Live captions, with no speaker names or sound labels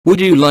Would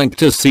you like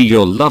to see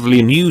your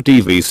lovely new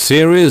TV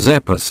series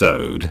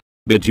episode,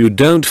 but you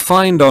don't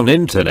find on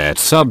internet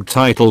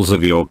subtitles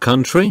of your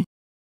country?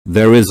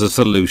 There is a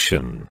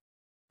solution.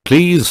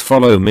 Please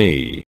follow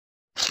me.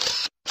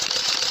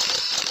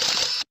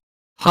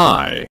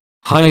 Hi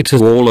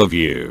to all of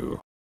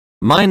you.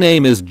 My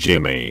name is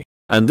Jimmy,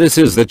 and this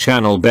is the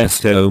channel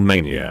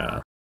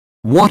BEST-O-MANIA.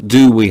 What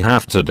do we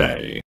have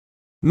today?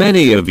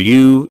 Many of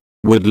you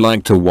would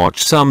like to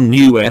watch some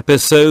new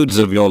episodes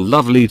of your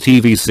lovely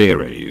TV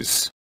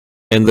series.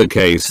 In the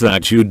case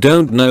that you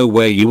don't know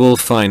where you will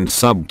find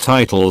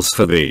subtitles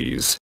for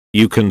these,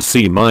 you can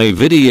see my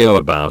video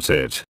about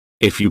it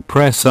if you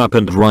press up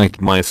and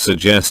write my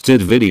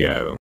suggested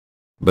video.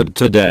 But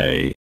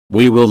today,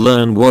 we will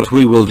learn what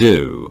we will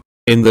do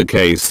in the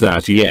case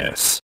that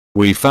yes,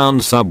 we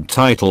found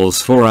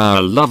subtitles for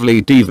our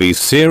lovely TV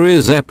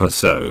series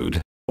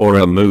episode or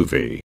a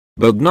movie,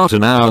 but not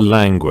in our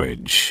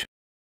language.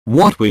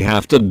 What we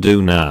have to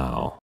do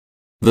now.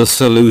 The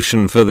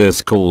solution for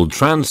this called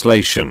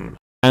translation,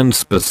 and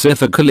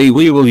specifically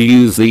we will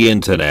use the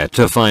internet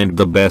to find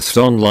the best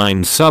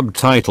online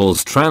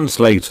subtitles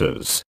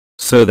translators,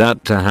 so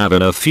that to have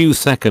in a few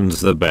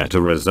seconds the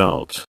better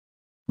result.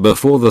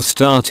 Before the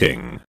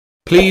starting,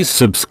 please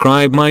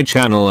subscribe my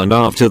channel and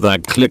after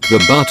that click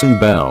the button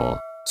bell,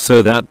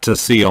 so that to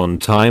see on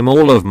time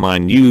all of my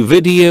new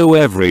video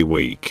every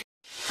week.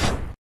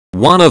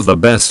 One of the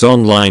best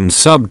online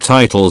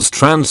subtitles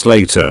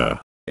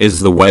translator is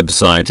the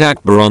website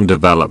Akbar on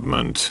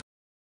development.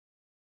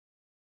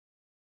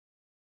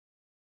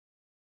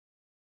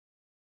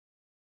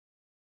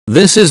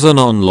 This is an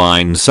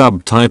online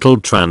subtitle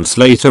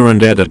translator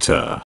and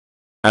editor.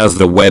 As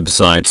the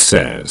website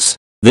says,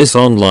 this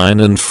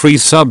online and free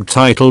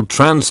subtitle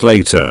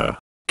translator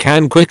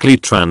can quickly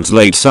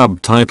translate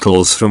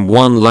subtitles from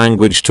one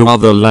language to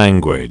other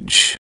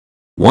language.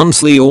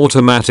 Once the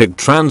automatic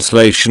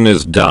translation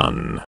is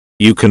done,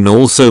 you can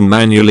also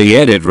manually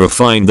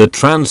refine the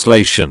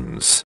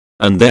translations,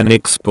 and then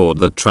export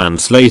the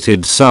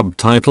translated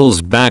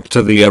subtitles back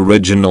to the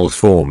original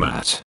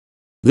format.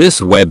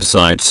 This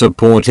website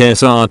supports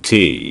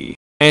SRT,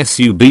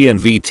 SUB and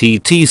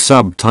VTT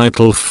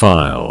subtitle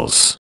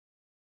files.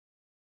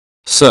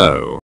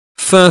 So,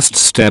 first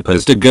step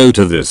is to go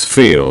to this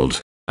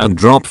field, and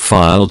drop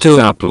file to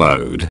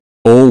upload,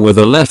 or with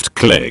a left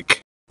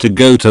click, to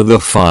go to the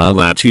file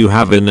that you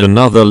have in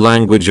another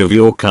language of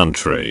your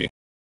country.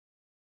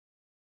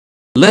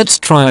 Let's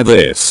try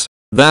this,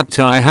 that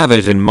I have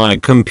it in my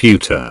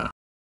computer.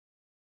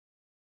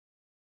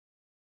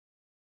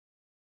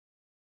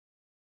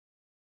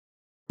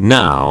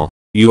 Now,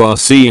 you are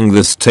seeing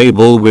this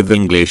table with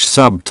English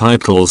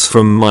subtitles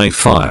from my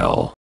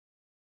file.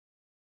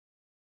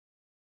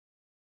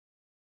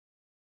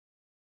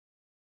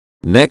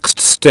 Next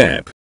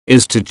step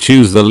is to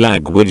choose the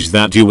language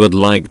that you would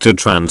like to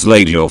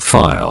translate your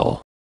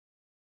file.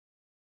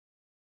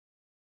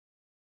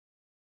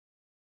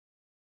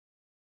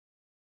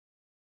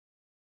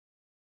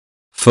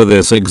 For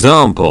this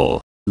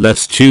example,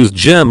 let's choose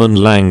German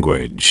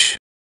language.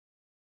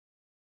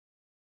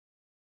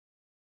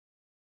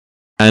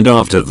 And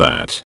after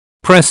that,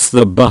 press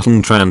the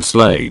button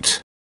Translate.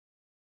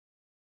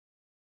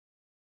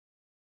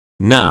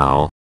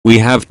 Now, we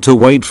have to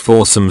wait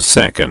for some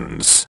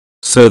seconds,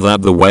 so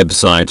that the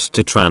website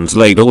to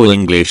translate all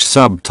English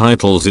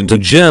subtitles into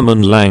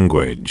German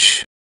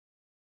language.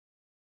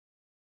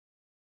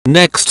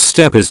 Next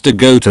step is to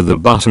go to the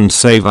button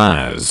Save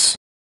As.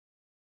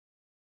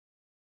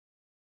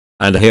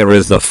 And here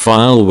is the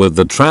file with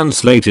the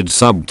translated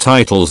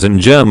subtitles in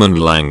German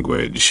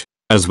language,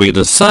 as we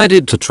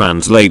decided to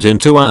translate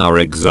into our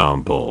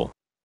example.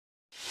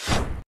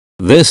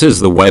 This is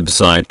the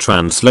website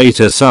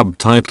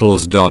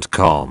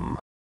Translatesubtitles.com.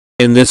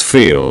 In this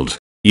field,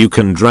 you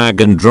can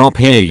drag and drop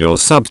here your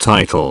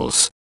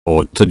subtitles,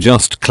 or to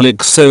just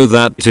click so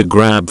that to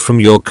grab from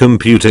your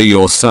computer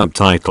your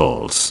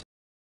subtitles.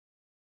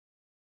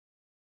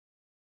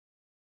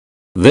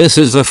 This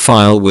is a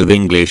file with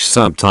English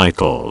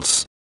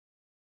subtitles.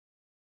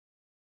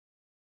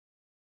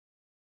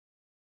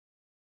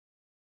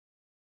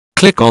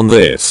 Click on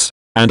this,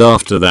 and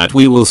after that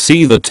we will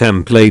see the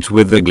template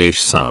with English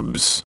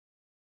subs.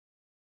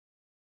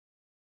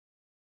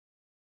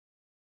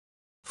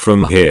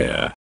 From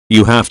here,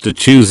 you have to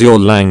choose your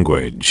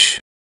language.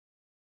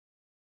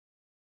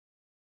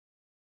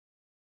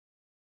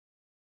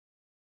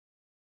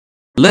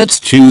 Let's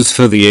choose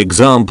for the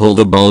example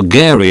the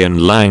Bulgarian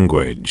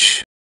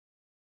language.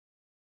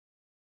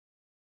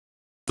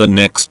 The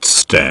next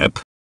step,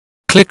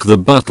 click the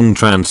button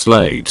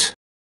Translate.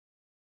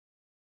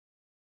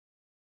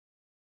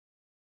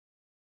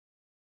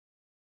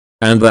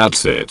 And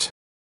that's it.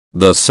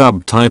 The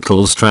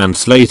subtitles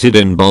translated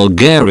in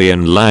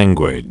Bulgarian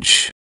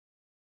language.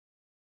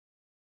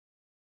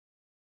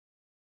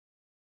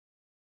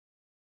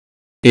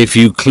 If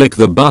you click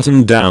the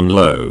button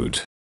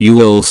Download, you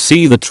will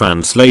see the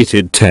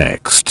translated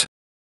text.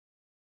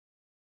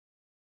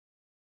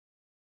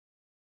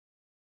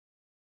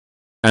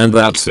 And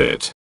that's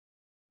it.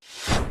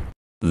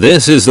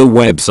 This is the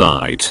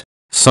website,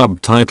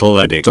 Subtitle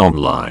Edit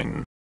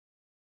Online.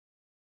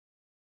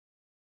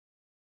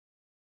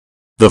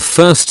 The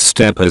first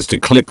step is to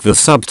click the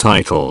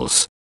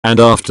subtitles, and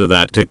after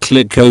that to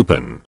click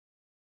Open.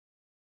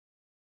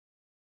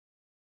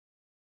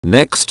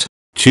 Next,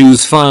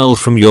 choose File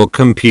from your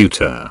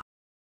computer.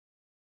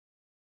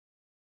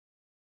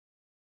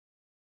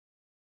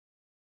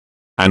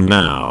 And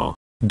now,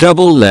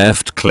 double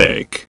left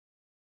click.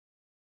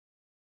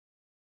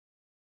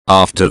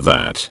 After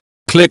that,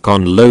 click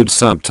on Load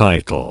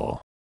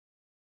Subtitle.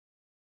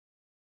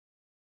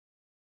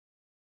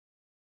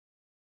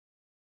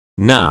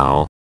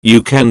 Now,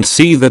 you can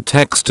see the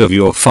text of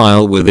your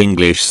file with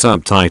English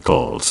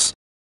subtitles.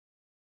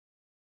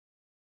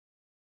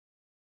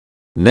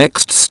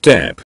 Next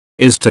step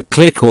is to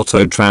click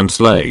Auto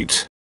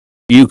Translate.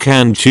 You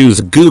can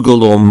choose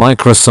Google or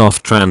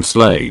Microsoft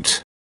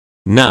Translate.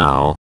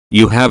 Now,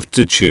 you have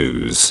to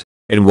choose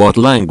in what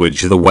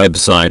language the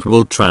website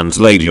will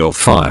translate your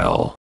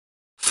file.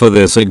 For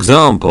this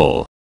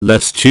example,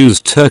 let's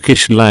choose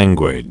Turkish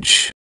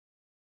language.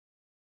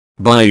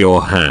 By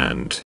your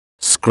hand,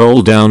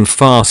 scroll down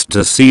fast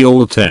to see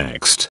all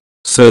text,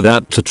 so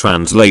that to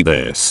translate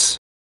this.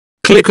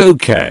 Click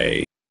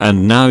OK,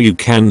 and now you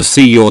can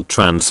see your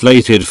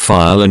translated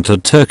file into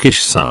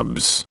Turkish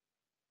subs.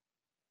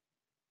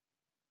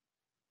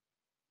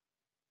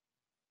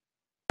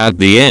 At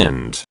the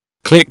end,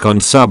 click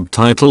on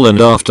Subtitle and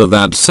after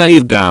that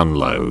save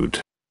download.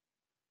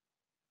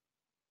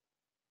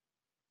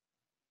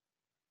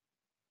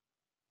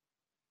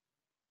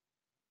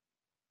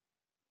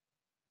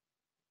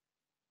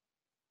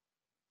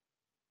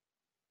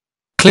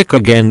 Click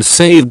again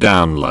Save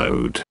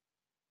Download.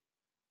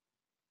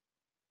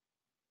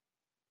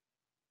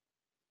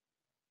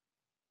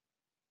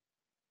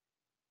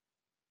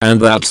 And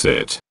that's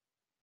it.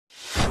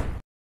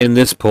 In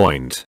this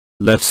point,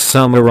 let's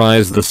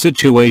summarize the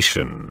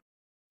situation.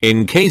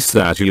 In case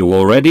that you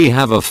already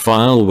have a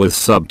file with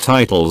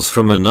subtitles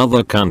from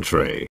another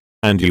country,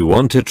 and you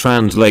want to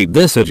translate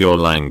this at your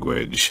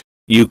language,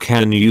 you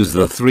can use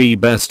the 3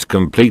 best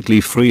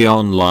completely free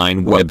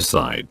online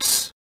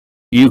websites.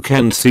 You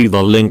can see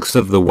the links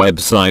of the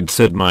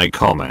websites at my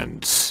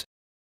comments.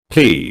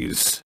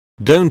 Please,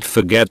 don't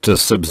forget to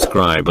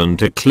subscribe and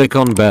to click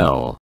on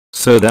bell,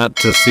 so that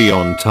to see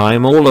on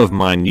time all of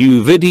my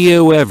new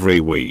video every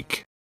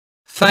week.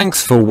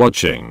 Thanks for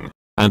watching,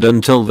 and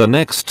until the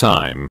next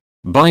time,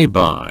 bye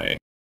bye.